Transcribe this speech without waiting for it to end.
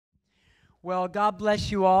Well, God bless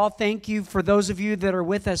you all. Thank you for those of you that are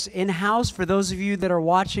with us in-house. For those of you that are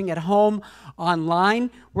watching at home online,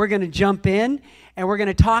 we're going to jump in and we're going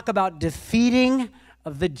to talk about defeating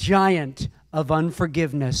the giant of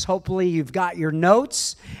unforgiveness. Hopefully you've got your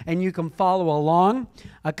notes and you can follow along.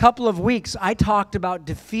 A couple of weeks, I talked about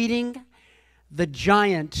defeating the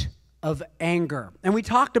giant of anger. And we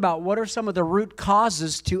talked about what are some of the root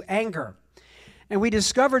causes to anger. And we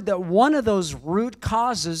discovered that one of those root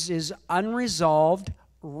causes is unresolved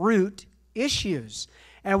root issues.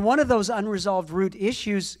 And one of those unresolved root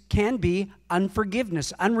issues can be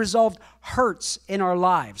unforgiveness, unresolved hurts in our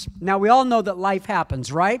lives. Now, we all know that life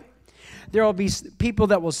happens, right? There will be people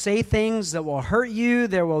that will say things that will hurt you.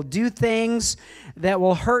 There will do things that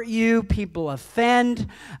will hurt you. People offend.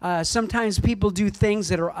 Sometimes people do things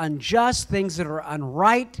that are unjust, things that are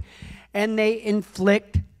unright, and they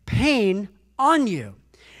inflict pain on you.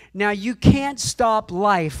 Now, you can't stop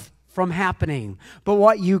life from happening, but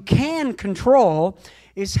what you can control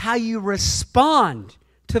is how you respond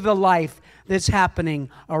to the life that's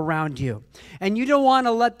happening around you. And you don't want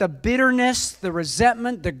to let the bitterness, the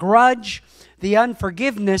resentment, the grudge, the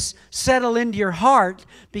unforgiveness settle into your heart,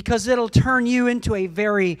 because it'll turn you into a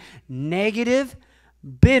very negative,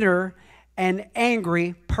 bitter, and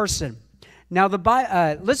angry person. Now,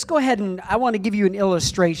 let's go ahead and I want to give you an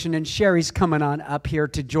illustration, and Sherry's coming on up here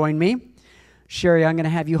to join me. Sherry, I'm going to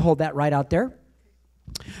have you hold that right out there.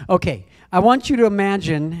 Okay, I want you to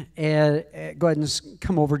imagine, go ahead and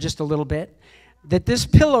come over just a little bit, that this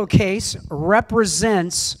pillowcase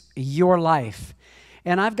represents your life.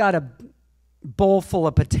 And I've got a bowl full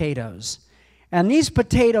of potatoes. And these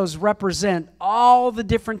potatoes represent all the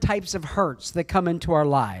different types of hurts that come into our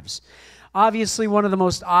lives. Obviously, one of the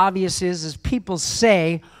most obvious is people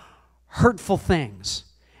say hurtful things.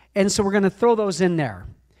 And so we're going to throw those in there.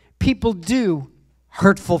 People do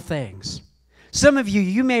hurtful things. Some of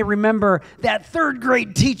you may remember that third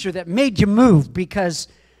grade teacher that made you move because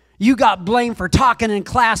you got blamed for talking in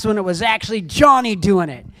class when it was actually Johnny doing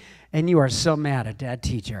it. And you are so mad at that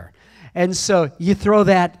teacher. And so you throw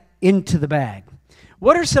that into the bag.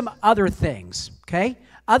 What are some other things, okay?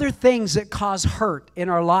 Other things that cause hurt in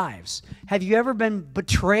our lives. Have you ever been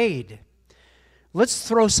betrayed? Let's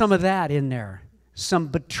throw some of that in there. Some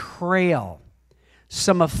betrayal,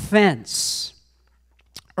 some offense.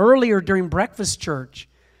 Earlier during breakfast church,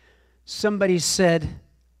 somebody said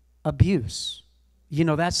abuse. You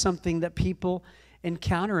know, that's something that people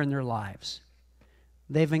encounter in their lives.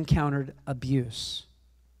 They've encountered abuse.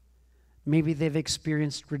 Maybe they've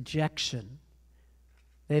experienced rejection.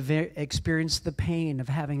 They've experienced the pain of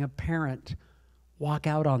having a parent walk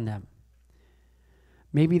out on them.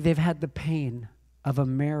 Maybe they've had the pain of a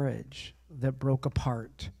marriage that broke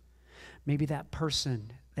apart. Maybe that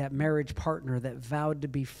person, that marriage partner that vowed to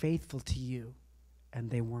be faithful to you, and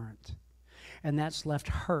they weren't. And that's left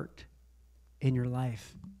hurt in your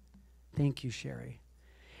life. Thank you, Sherry.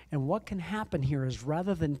 And what can happen here is,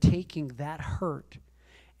 rather than taking that hurt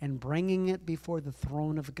and bringing it before the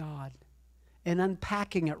throne of God, and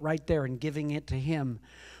unpacking it right there and giving it to Him,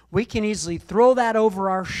 we can easily throw that over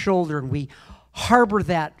our shoulder and we harbor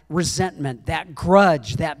that resentment, that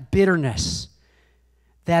grudge, that bitterness,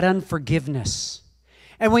 that unforgiveness.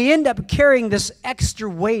 And we end up carrying this extra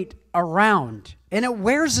weight around, and it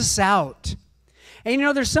wears us out. And you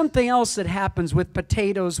know, there's something else that happens with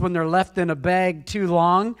potatoes when they're left in a bag too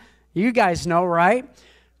long. You guys know, right?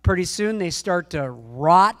 Pretty soon they start to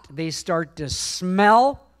rot, they start to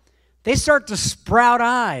smell. They start to sprout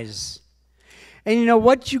eyes. And you know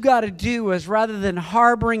what you got to do is, rather than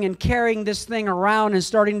harboring and carrying this thing around and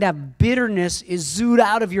starting to have bitterness exude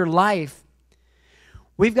out of your life,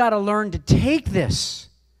 we've got to learn to take this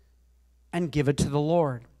and give it to the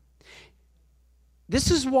Lord. This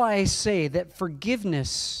is why I say that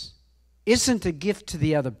forgiveness isn't a gift to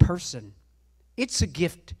the other person. It's a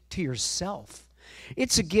gift to yourself.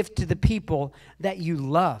 It's a gift to the people that you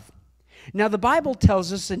love. Now, the Bible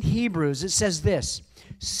tells us in Hebrews, it says this: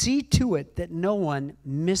 see to it that no one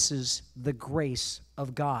misses the grace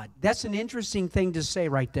of God. That's an interesting thing to say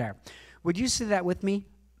right there. Would you say that with me?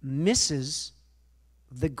 Misses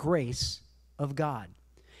the grace of God.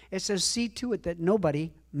 It says, see to it that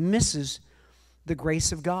nobody misses the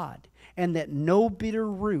grace of God, and that no bitter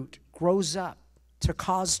root grows up to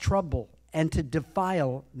cause trouble and to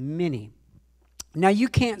defile many. Now, you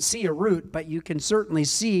can't see a root, but you can certainly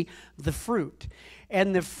see the fruit.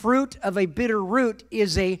 And the fruit of a bitter root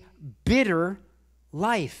is a bitter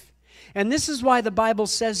life. And this is why the Bible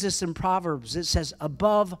says this in Proverbs. It says,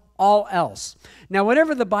 above all else. Now,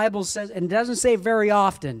 whenever the Bible says, and it doesn't say very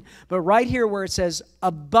often, but right here where it says,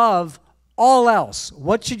 above all else,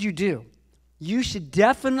 what should you do? You should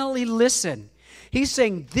definitely listen. He's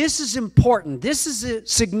saying this is important. This is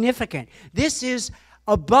significant. This is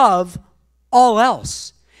above all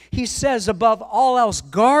else. He says, above all else,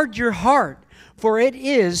 guard your heart, for it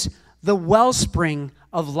is the wellspring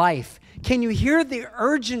of life. Can you hear the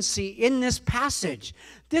urgency in this passage?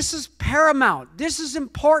 This is paramount. This is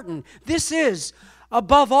important. This is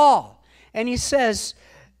above all. And he says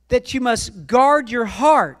that you must guard your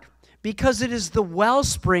heart because it is the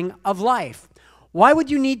wellspring of life. Why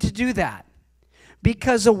would you need to do that?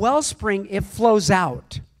 Because a wellspring, it flows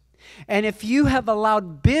out. And if you have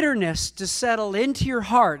allowed bitterness to settle into your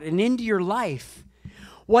heart and into your life,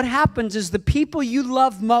 what happens is the people you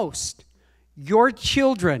love most, your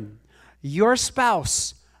children, your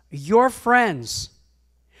spouse, your friends,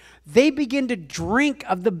 they begin to drink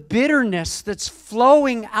of the bitterness that's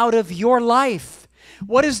flowing out of your life.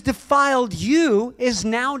 What has defiled you is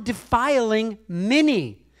now defiling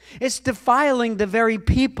many. It's defiling the very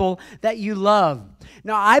people that you love.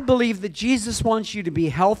 Now, I believe that Jesus wants you to be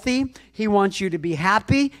healthy. He wants you to be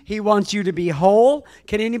happy. He wants you to be whole.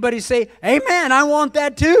 Can anybody say, amen, I want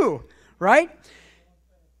that too, right?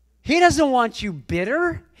 He doesn't want you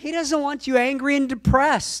bitter. He doesn't want you angry and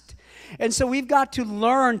depressed. And so we've got to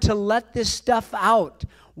learn to let this stuff out.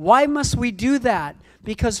 Why must we do that?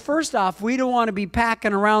 Because first off, we don't want to be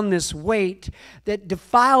packing around this weight that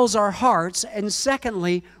defiles our hearts. And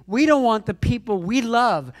secondly, we don't want the people we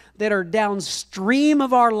love that are downstream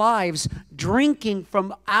of our lives drinking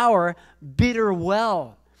from our bitter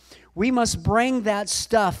well. We must bring that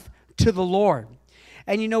stuff to the Lord.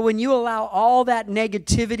 And you know, when you allow all that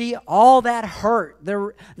negativity, all that hurt,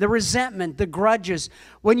 the resentment, the grudges,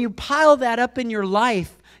 when you pile that up in your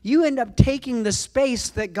life, you end up taking the space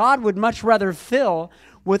that God would much rather fill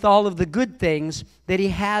with all of the good things that He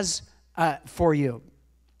has for you.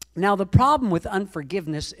 Now, the problem with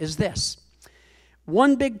unforgiveness is this.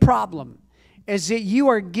 One big problem is that you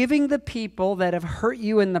are giving the people that have hurt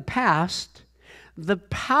you in the past the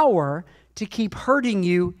power to keep hurting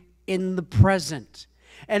you in the present.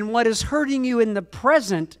 And what is hurting you in the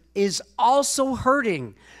present is also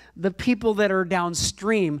hurting the people that are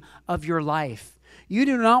downstream of your life. You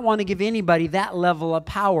do not want to give anybody that level of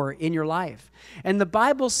power in your life. And the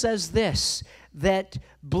Bible says this, that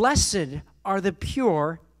blessed are the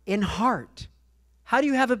pure in heart. How do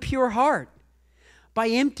you have a pure heart? By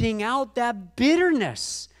emptying out that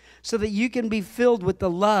bitterness so that you can be filled with the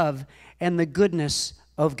love and the goodness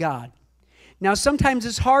of God. Now, sometimes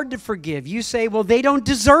it's hard to forgive. You say, well, they don't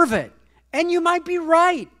deserve it. And you might be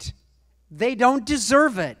right. They don't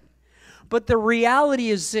deserve it. But the reality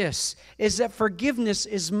is this, is that forgiveness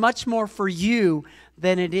is much more for you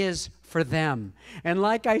than it is for them. And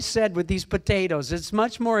like I said with these potatoes, it's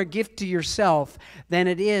much more a gift to yourself than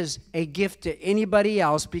it is a gift to anybody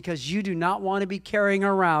else, because you do not want to be carrying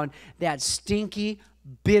around that stinky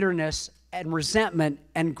bitterness and resentment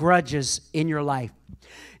and grudges in your life.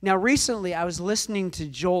 Now, recently I was listening to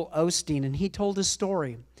Joel Osteen, and he told a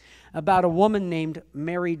story about a woman named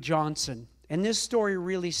Mary Johnson. And this story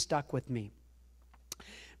really stuck with me.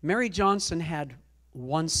 Mary Johnson had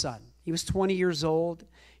one son. He was 20 years old.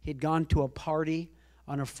 He'd gone to a party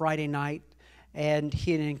on a Friday night, and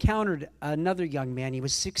he had encountered another young man. He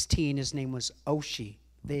was 16. His name was Oshie.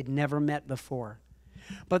 They had never met before.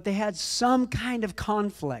 But they had some kind of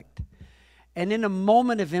conflict. And in a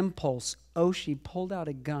moment of impulse, Oshie pulled out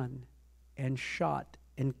a gun and shot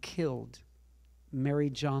and killed Mary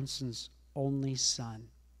Johnson's only son.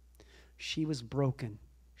 She was broken.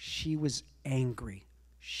 She was angry.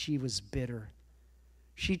 She was bitter.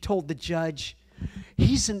 She told the judge,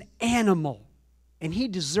 he's an animal, and he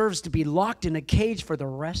deserves to be locked in a cage for the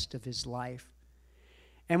rest of his life.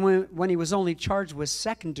 And when he was only charged with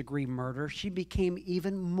second-degree murder, she became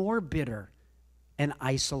even more bitter and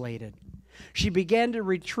isolated. She began to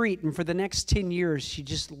retreat, and for the next 10 years, she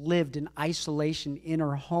just lived in isolation in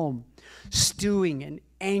her home, stewing and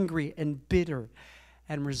angry and bitter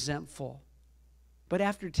and resentful. But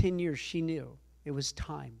after 10 years, she knew it was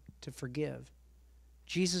time to forgive.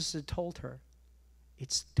 Jesus had told her,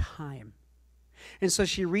 it's time. And so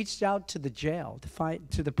she reached out to the jail,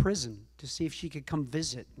 to the prison, to see if she could come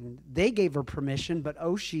visit. And they gave her permission, but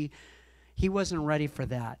Oshie, he wasn't ready for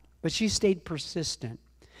that. But she stayed persistent.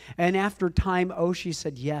 And after time, Oshie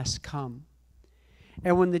said, yes, come.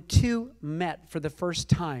 And when the two met for the first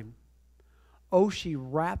time, Oshie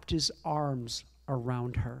wrapped his arms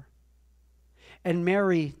around her. And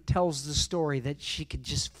Mary tells the story that she could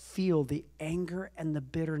just feel the anger and the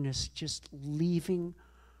bitterness just leaving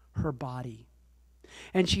her body.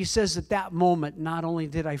 And she says, at that moment, not only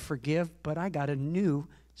did I forgive, but I got a new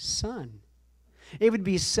son. It would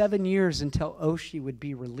be 7 years until Oshie would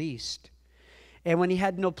be released. And when he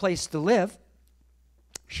had no place to live,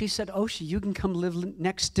 she said, Oshie, you can come live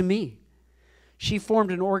next to me. She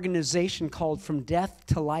formed an organization called From Death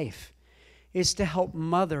to Life. It's to help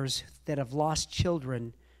mothers that have lost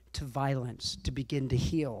children to violence to begin to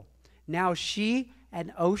heal. Now she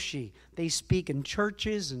and Oshie, they speak in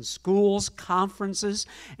churches and schools, conferences,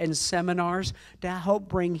 and seminars to help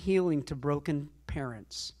bring healing to broken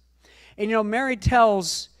parents. And you know, Mary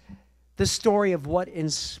tells the story of what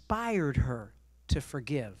inspired her to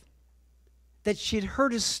forgive. That she'd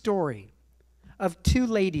heard a story of two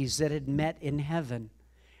ladies that had met in heaven,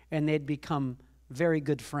 and they'd become very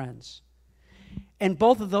good friends. And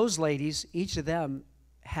both of those ladies, each of them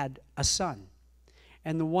had a son.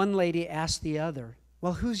 And the one lady asked the other,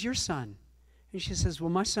 well, who's your son? And she says, well,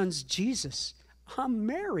 my son's Jesus. I'm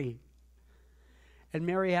Mary. And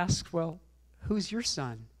Mary asked, well, who's your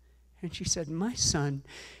son? And she said, my son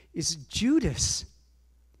is Judas.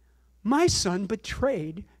 My son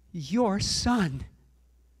betrayed your son.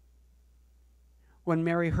 When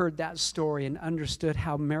Mary heard that story and understood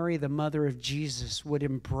how Mary, the mother of Jesus, would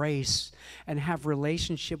embrace and have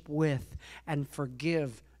relationship with and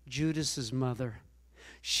forgive Judas's mother,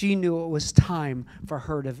 she knew it was time for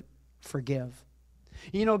her to forgive.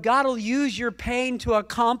 You know, God will use your pain to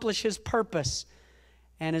accomplish His purpose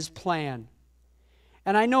and His plan.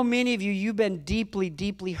 And I know many of you, you've been deeply,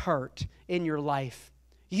 deeply hurt in your life.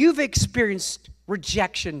 You've experienced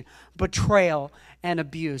rejection, betrayal, and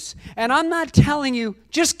abuse. And I'm not telling you,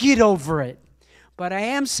 just get over it. But I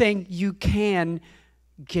am saying you can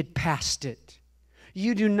get past it.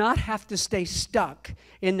 You do not have to stay stuck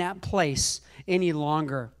in that place any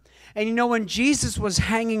longer. And you know, when Jesus was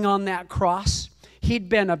hanging on that cross, He'd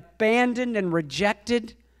been abandoned and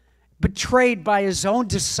rejected, betrayed by His own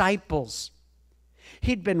disciples.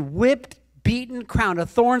 He'd been whipped, beaten, crown of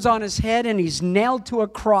thorns on His head, and He's nailed to a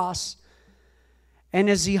cross. And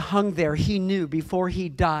as He hung there, He knew before He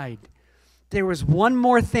died, there was one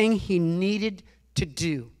more thing He needed to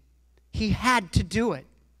do. He had to do it.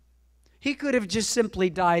 He could have just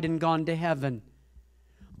simply died and gone to heaven.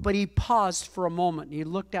 But He paused for a moment and He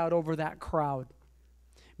looked out over that crowd.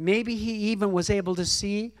 Maybe He even was able to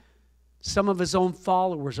see some of His own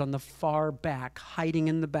followers on the far back, hiding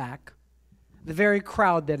in the back. The very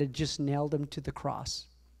crowd that had just nailed Him to the cross.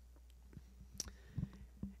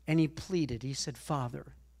 And He pleaded. He said, Father,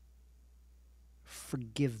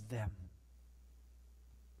 forgive them,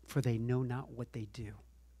 for they know not what they do.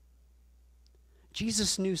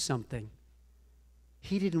 Jesus knew something.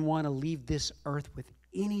 He didn't want to leave this earth with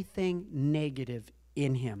anything negative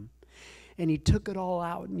in Him. And He took it all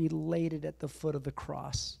out and He laid it at the foot of the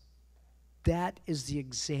cross. That is the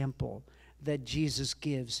example that Jesus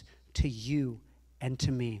gives to you and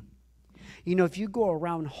to me. You know, if you go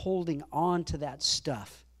around holding on to that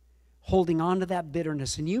stuff, holding on to that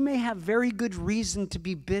bitterness, and you may have very good reason to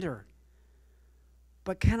be bitter,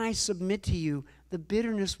 but can I submit to you, the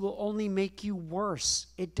bitterness will only make you worse.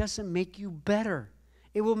 It doesn't make you better.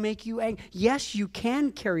 It will make you angry. Yes, you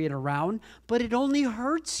can carry it around, but it only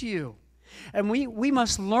hurts you. And we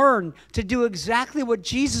must learn to do exactly what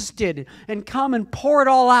Jesus did and come and pour it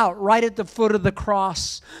all out right at the foot of the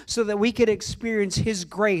cross so that we could experience His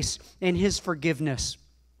grace and His forgiveness.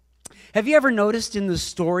 Have you ever noticed in the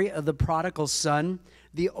story of the prodigal son,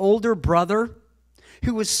 the older brother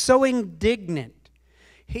who was so indignant?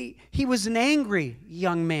 He was an angry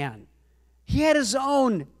young man. He had his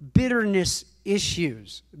own bitterness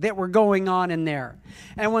issues that were going on in there.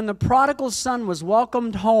 And when the prodigal son was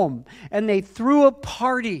welcomed home and they threw a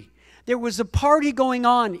party, there was a party going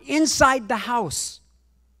on inside the house.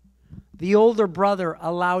 The older brother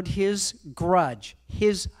allowed his grudge,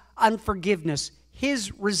 his unforgiveness,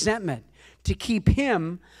 his resentment to keep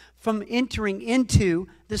him from entering into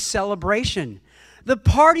the celebration. The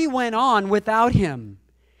party went on without him.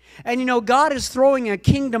 And you know, God is throwing a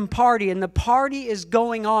kingdom party, and the party is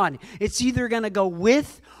going on. It's either going to go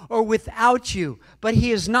with or without you, but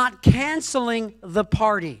He is not canceling the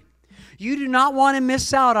party. You do not want to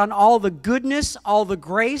miss out on all the goodness, all the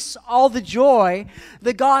grace, all the joy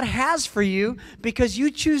that God has for you because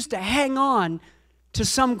you choose to hang on to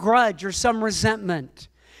some grudge or some resentment.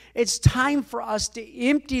 It's time for us to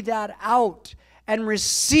empty that out and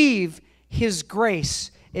receive His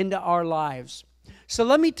grace into our lives. So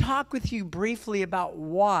let me talk with you briefly about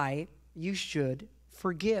why you should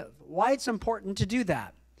forgive, why it's important to do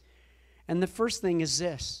that. And the first thing is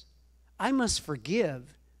this: I must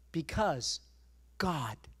forgive because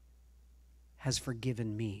God has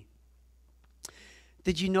forgiven me.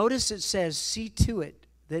 Did you notice it says, see to it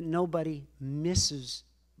that nobody misses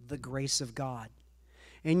the grace of God?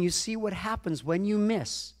 And you see what happens when you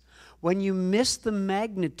miss. When you miss the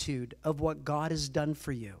magnitude of what God has done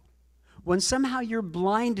for you. When somehow you're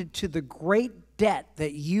blinded to the great debt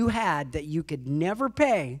that you had that you could never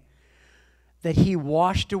pay, that He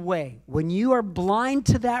washed away. When you are blind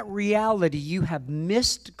to that reality, you have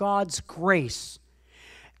missed God's grace.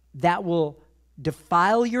 That will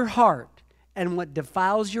defile your heart. And what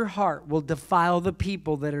defiles your heart will defile the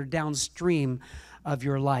people that are downstream of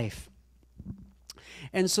your life.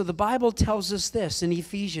 And so the Bible tells us this in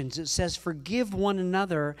Ephesians. It says, forgive one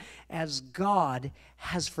another as God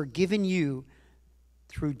has forgiven you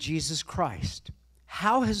through Jesus Christ.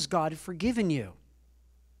 How has God forgiven you?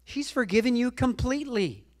 He's forgiven you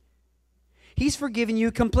completely. He's forgiven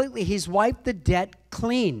you completely. He's wiped the debt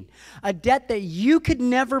clean. A debt that you could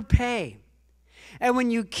never pay. And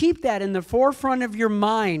when you keep that in the forefront of your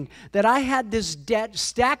mind, that I had this debt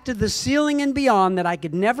stacked to the ceiling and beyond that I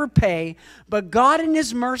could never pay, but God in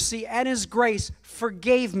His mercy and His grace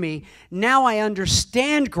forgave me. Now I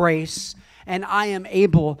understand grace and I am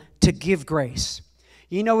able to give grace.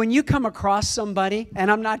 You know, when you come across somebody,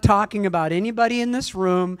 and I'm not talking about anybody in this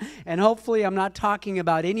room, and hopefully I'm not talking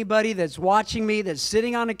about anybody that's watching me that's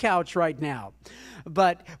sitting on a couch right now,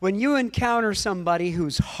 but when you encounter somebody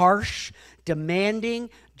who's harsh, demanding,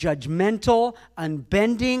 judgmental,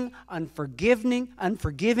 unbending,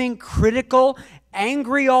 unforgiving, critical,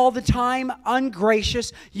 angry all the time,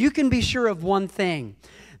 ungracious, you can be sure of one thing.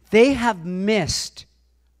 They have missed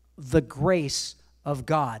the grace of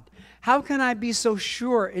God. How can I be so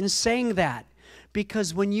sure in saying that?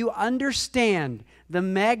 Because when you understand the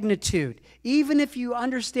magnitude, even if you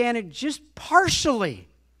understand it just partially,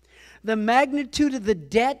 the magnitude of the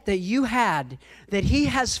debt that you had, that He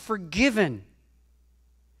has forgiven,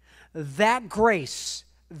 that grace,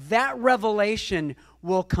 that revelation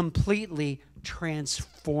will completely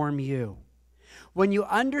transform you. When you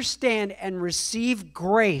understand and receive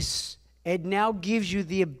grace, it now gives you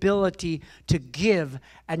the ability to give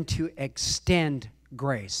and to extend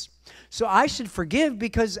grace. So I should forgive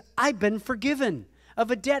because I've been forgiven of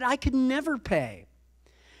a debt I could never pay.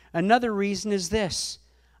 Another reason is this.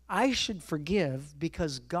 I should forgive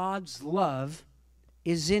because God's love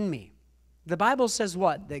is in me. The Bible says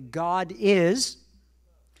what? That God is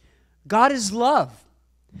love.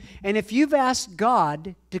 And if you've asked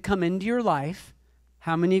God to come into your life,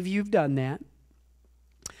 how many of you have done that?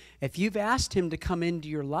 If you've asked Him to come into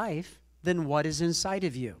your life, then what is inside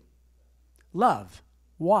of you? Love.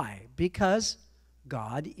 Why? Because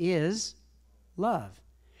God is love.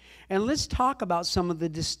 And let's talk about some of the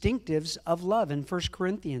distinctives of love. In 1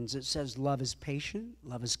 Corinthians, it says love is patient,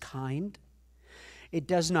 love is kind. It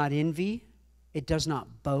does not envy. It does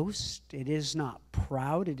not boast. It is not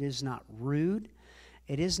proud. It is not rude.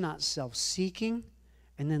 It is not self-seeking.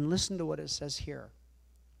 And then listen to what it says here.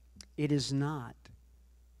 It is not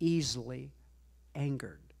easily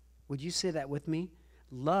angered. Would you say that with me?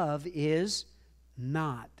 Love is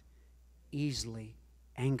not easily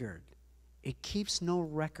angered. It keeps no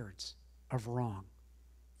records of wrong.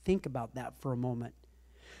 Think about that for a moment.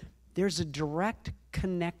 There's a direct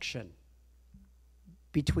connection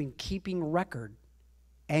between keeping record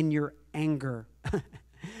and your anger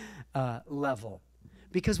level.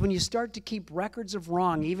 Because when you start to keep records of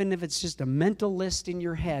wrong, even if it's just a mental list in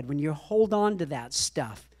your head, when you hold on to that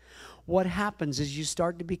stuff, what happens is you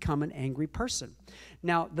start to become an angry person.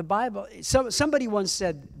 Now, the Bible, somebody once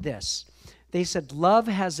said this. They said, love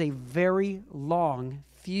has a very long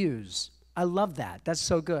fuse. I love that. That's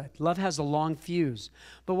so good. Love has a long fuse.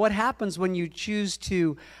 But what happens when you choose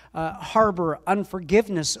to harbor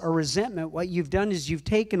unforgiveness or resentment? What you've done is you've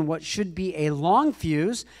taken what should be a long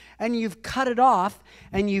fuse and you've cut it off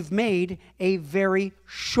and you've made a very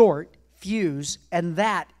short fuse, and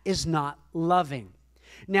that is not loving.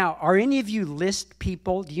 Now, are any of you list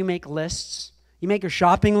people? Do you make lists? You make a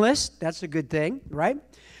shopping list? That's a good thing, right?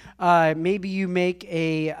 Maybe you make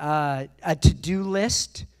a to-do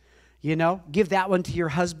list. You know, give that one to your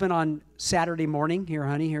husband on Saturday morning. Here,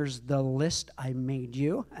 honey, here's the list I made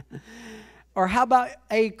you. Or how about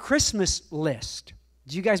a Christmas list?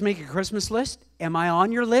 Do you guys make a Christmas list? Am I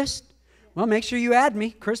on your list? Well, make sure you add me.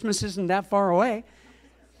 Christmas isn't that far away.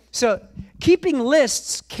 So keeping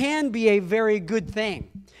lists can be a very good thing.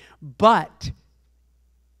 But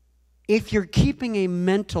if you're keeping a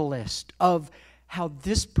mental list of how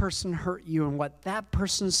this person hurt you and what that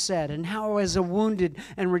person said and how I was wounded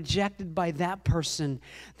and rejected by that person,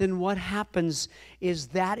 then what happens is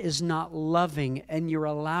that is not loving, and you're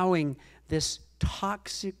allowing this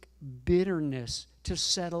toxic bitterness to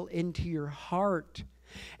settle into your heart.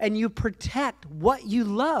 And you protect what you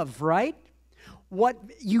love, right? what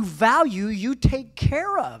you value, you take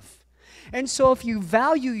care of. And so if you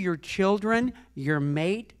value your children, your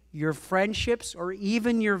mate, your friendships, or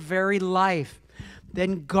even your very life,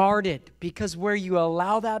 then guard it, because where you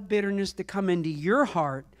allow that bitterness to come into your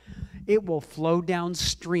heart, it will flow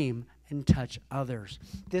downstream and touch others.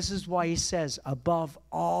 This is why he says, above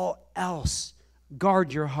all else,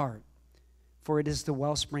 guard your heart, for it is the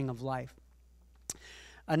wellspring of life.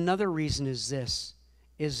 Another reason is this,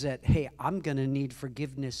 is that, hey, I'm going to need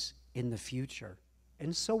forgiveness in the future,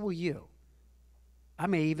 and so will you. I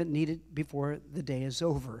may even need it before the day is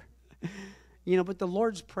over. But the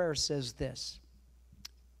Lord's Prayer says this,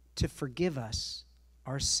 to forgive us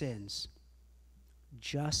our sins,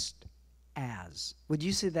 just as. Would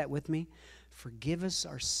you say that with me? Forgive us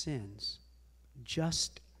our sins,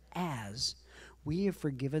 just as we have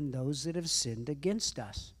forgiven those that have sinned against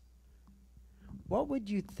us. What would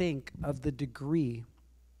you think of the degree,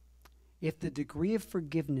 if the degree of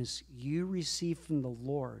forgiveness you receive from the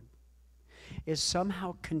Lord is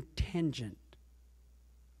somehow contingent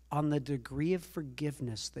on the degree of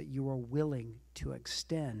forgiveness that you are willing to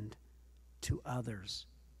extend to others?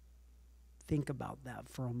 Think about that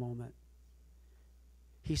for a moment.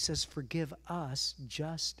 He says, forgive us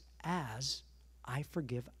just as I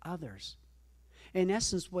forgive others. In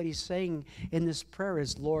essence, what he's saying in this prayer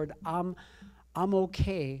is, Lord, I'm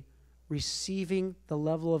okay receiving the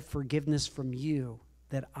level of forgiveness from you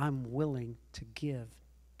that I'm willing to give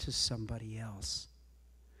to somebody else.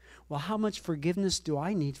 Well, how much forgiveness do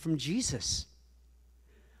I need from Jesus?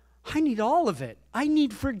 I need all of it. I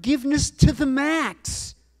need forgiveness to the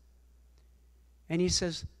max. And he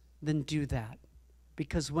says, then do that.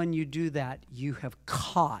 Because when you do that, you have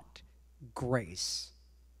caught grace.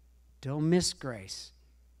 Don't miss grace.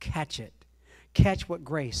 Catch it. Catch what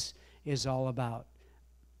grace is all about.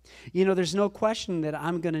 There's no question that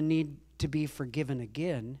I'm going to need to be forgiven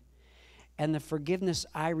again. And the forgiveness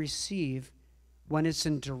I receive, when it's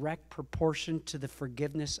in direct proportion to the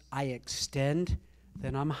forgiveness I extend,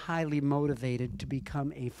 then I'm highly motivated to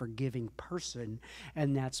become a forgiving person.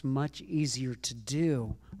 And that's much easier to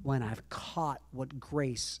do when I've caught what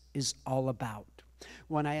grace is all about.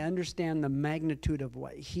 When I understand the magnitude of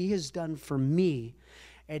what he has done for me,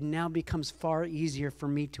 it now becomes far easier for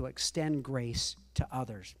me to extend grace to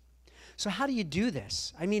others. So how do you do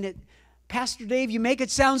this? Pastor Dave, you make it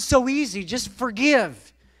sound so easy. Just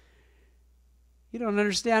forgive. You don't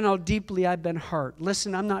understand how deeply I've been hurt.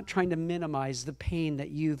 Listen, I'm not trying to minimize the pain that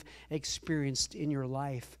you've experienced in your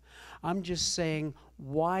life. I'm just saying,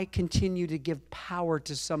 why continue to give power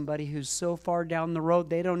to somebody who's so far down the road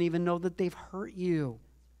they don't even know that they've hurt you?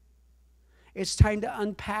 It's time to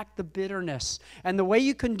unpack the bitterness. And the way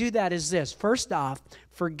you can do that is this. First off,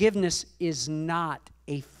 forgiveness is not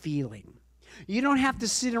a feeling. You don't have to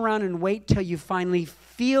sit around and wait till you finally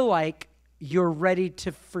feel like you're ready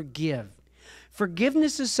to forgive.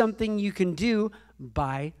 Forgiveness is something you can do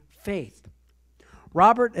by faith.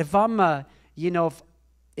 Robert, if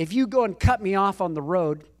you go and cut me off on the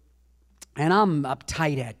road and I'm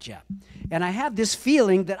uptight at you, and I have this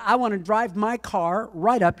feeling that I want to drive my car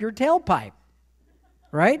right up your tailpipe,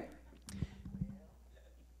 right?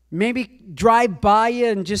 Maybe drive by you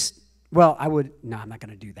and I'm not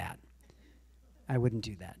going to do that. I wouldn't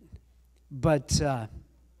do that. But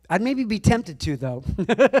I'd maybe be tempted to, though.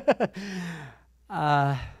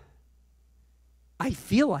 I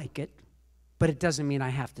feel like it, but it doesn't mean I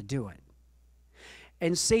have to do it.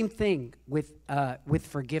 And same thing with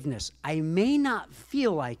forgiveness. I may not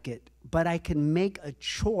feel like it, but I can make a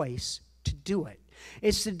choice to do it.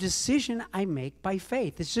 It's a decision I make by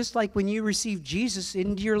faith. It's just like when you receive Jesus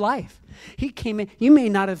into your life. He came in. You may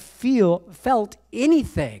not have felt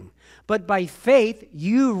anything, but by faith,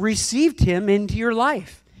 you received him into your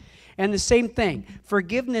life. And the same thing,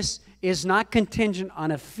 forgiveness is not contingent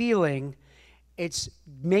on a feeling. It's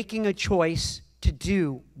making a choice to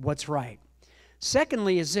do what's right.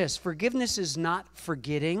 Secondly is this, forgiveness is not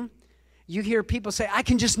forgetting. You hear people say, I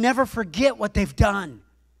can just never forget what they've done.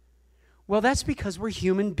 Well, that's because we're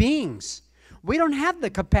human beings. We don't have the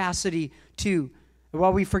capacity to,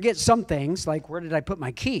 we forget some things, like where did I put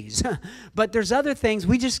my keys? But there's other things,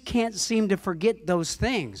 we just can't seem to forget those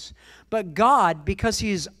things. But God, because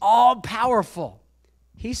he is all-powerful,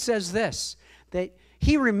 he says this, that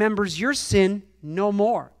he remembers your sin no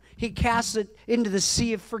more. He casts it into the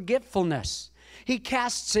sea of forgetfulness. He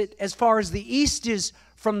casts it as far as the east is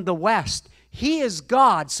from the west. He is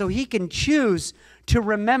God, so he can choose to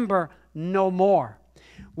remember no more.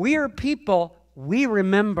 We are people, we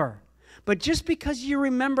remember. But just because you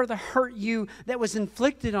remember the hurt that was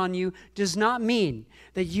inflicted on you does not mean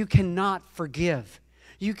that you cannot forgive.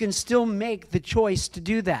 You can still make the choice to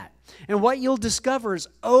do that. And what you'll discover is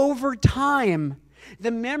over time,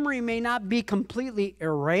 the memory may not be completely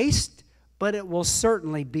erased, but it will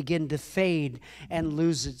certainly begin to fade and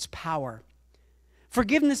lose its power.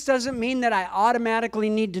 Forgiveness doesn't mean that I automatically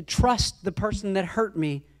need to trust the person that hurt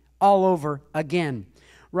me all over again.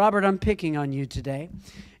 Robert, I'm picking on you today.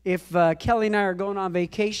 If Kelly and I are going on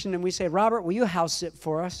vacation and we say, Robert, will you house sit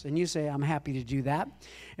for us? And you say, I'm happy to do that.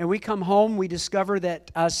 And we come home, we discover that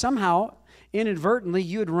somehow, inadvertently,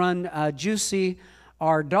 you had run Juicy,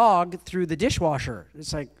 our dog, through the dishwasher.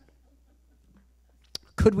 It's like,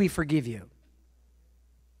 could we forgive you?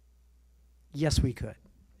 Yes, we could.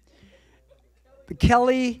 But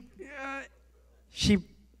Kelly,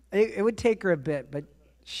 it would take her a bit, but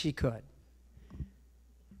she could.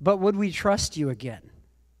 But would we trust you again?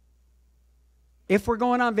 If we're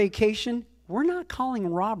going on vacation, we're not calling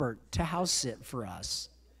Robert to house sit for us.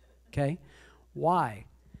 Okay? Why?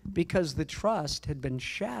 Because the trust had been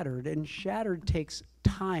shattered, and shattered takes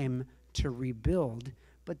time to rebuild,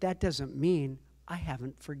 but that doesn't mean I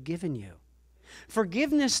haven't forgiven you.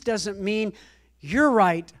 Forgiveness doesn't mean you're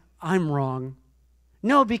right, I'm wrong.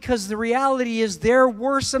 No, because the reality is there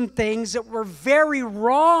were some things that were very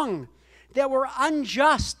wrong, that were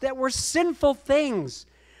unjust, that were sinful things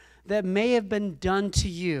that may have been done to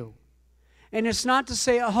you. And it's not to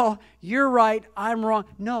say, oh, you're right, I'm wrong.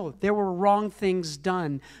 No, there were wrong things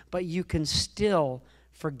done, but you can still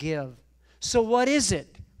forgive. So what is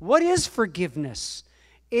it? What is forgiveness?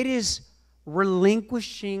 It is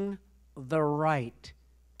relinquishing the right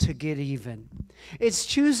to get even. It's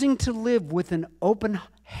choosing to live with an open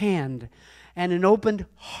hand and an open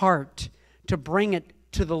heart to bring it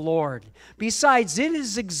to the Lord. Besides, it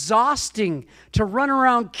is exhausting to run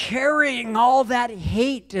around carrying all that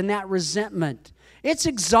hate and that resentment. It's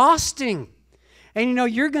exhausting. And you know,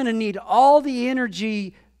 you're going to need all the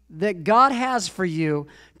energy that God has for you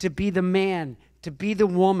to be the man, to be the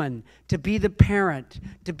woman, to be the parent,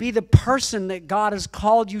 to be the person that God has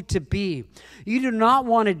called you to be. You do not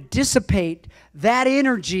want to dissipate that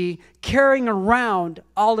energy carrying around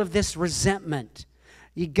all of this resentment.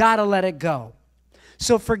 You got to let it go.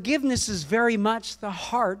 So forgiveness is very much the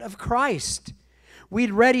heart of Christ. We'd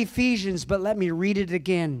read Ephesians, but let me read it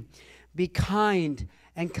again. Be kind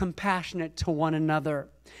and compassionate to one another,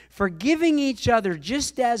 forgiving each other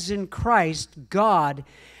just as in Christ God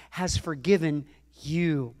has forgiven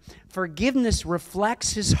you. Forgiveness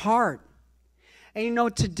reflects His heart. And you know,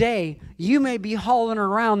 today, you may be hauling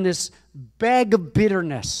around this bag of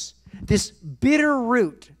bitterness, this bitter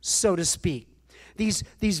root, so to speak.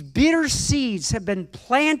 These bitter seeds have been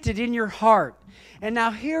planted in your heart. And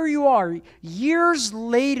now here you are, years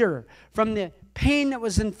later, from the pain that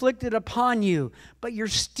was inflicted upon you, but you're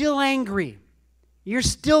still angry. You're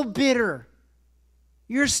still bitter.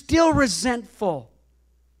 You're still resentful.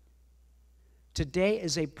 Today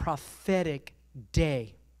is a prophetic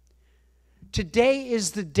day. Today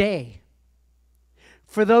is the day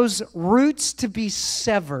for those roots to be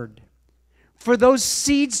severed, for those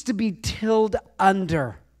seeds to be tilled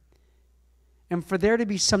under, and for there to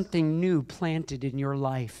be something new planted in your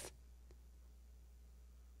life.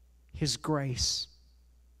 His grace,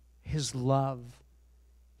 His love,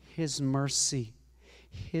 His mercy,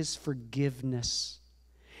 His forgiveness.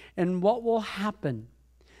 And what will happen,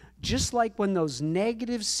 just like when those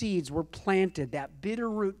negative seeds were planted, that bitter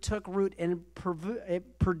root took root and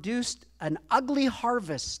it produced an ugly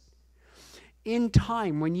harvest. In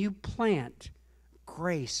time, when you plant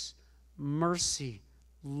grace, mercy,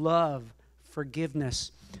 love,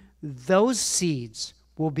 forgiveness, those seeds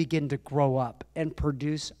will begin to grow up and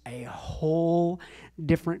produce a whole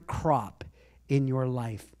different crop in your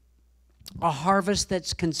life. A harvest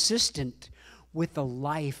that's consistent with a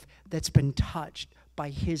life that's been touched by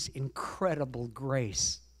His incredible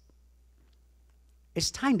grace.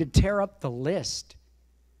 It's time to tear up the list.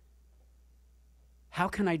 How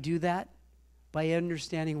can I do that? By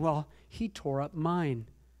understanding, well, He tore up mine.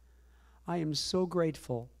 I am so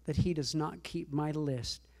grateful that He does not keep my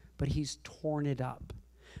list, but He's torn it up.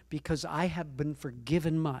 Because I have been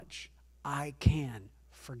forgiven much, I can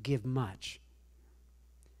forgive much.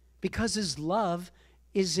 Because His love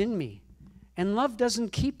is in me. And love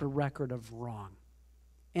doesn't keep a record of wrong.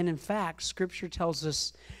 And in fact, Scripture tells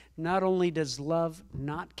us not only does love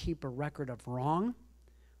not keep a record of wrong,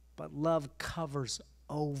 but love covers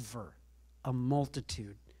over a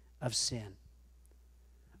multitude of sin.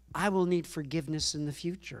 I will need forgiveness in the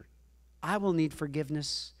future. I will need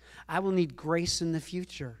forgiveness. I will need grace in the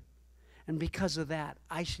future. And because of that,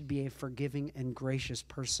 I should be a forgiving and gracious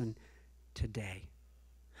person today.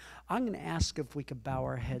 I'm going to ask if we could bow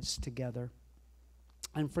our heads together.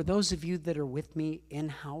 And for those of you that are with me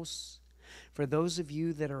in-house, for those of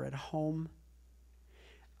you that are at home,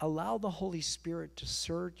 allow the Holy Spirit to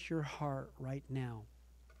search your heart right now.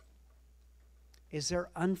 Is there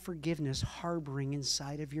unforgiveness harboring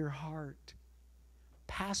inside of your heart?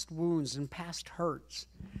 Past wounds and past hurts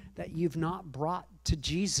that you've not brought to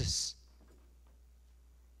Jesus?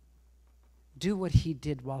 Do what he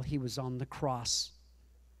did while he was on the cross.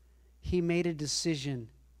 He made a decision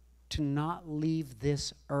to not leave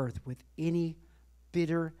this earth with any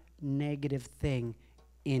bitter, negative thing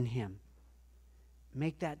in him.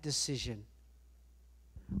 Make that decision.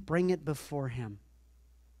 Bring it before him.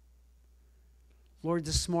 Lord,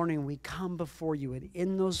 this morning we come before you, and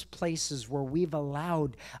in those places where we've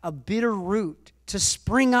allowed a bitter root to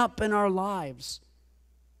spring up in our lives,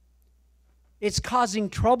 it's causing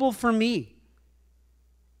trouble for me.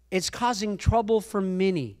 It's causing trouble for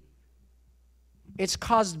many. It's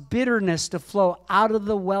caused bitterness to flow out of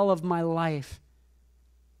the well of my life.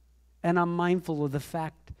 And I'm mindful of the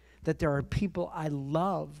fact that there are people I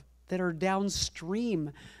love that are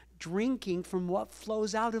downstream drinking from what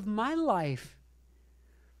flows out of my life.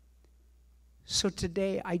 So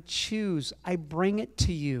today I bring it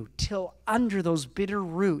to you till under those bitter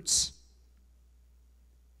roots.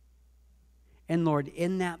 And Lord,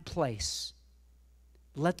 in that place,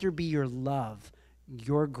 let there be your love,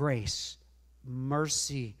 your grace,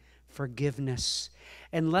 mercy, forgiveness.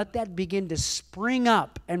 And let that begin to spring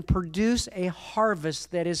up and produce a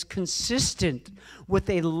harvest that is consistent with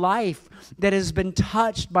a life that has been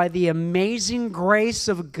touched by the amazing grace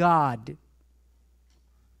of God.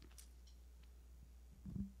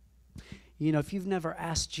 You know, if you've never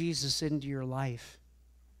asked Jesus into your life,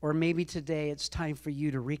 or maybe today it's time for you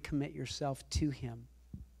to recommit yourself to him,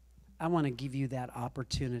 I want to give you that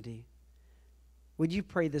opportunity. Would you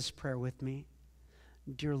pray this prayer with me?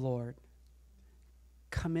 Dear Lord,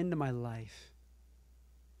 come into my life.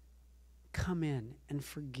 Come in and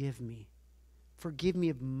forgive me. Forgive me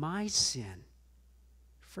of my sin.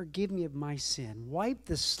 Forgive me of my sin. Wipe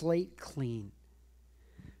the slate clean.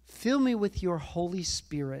 Fill me with your Holy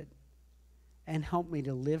Spirit and help me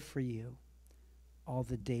to live for you all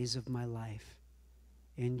the days of my life.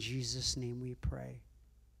 In Jesus' name we pray.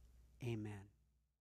 Amen.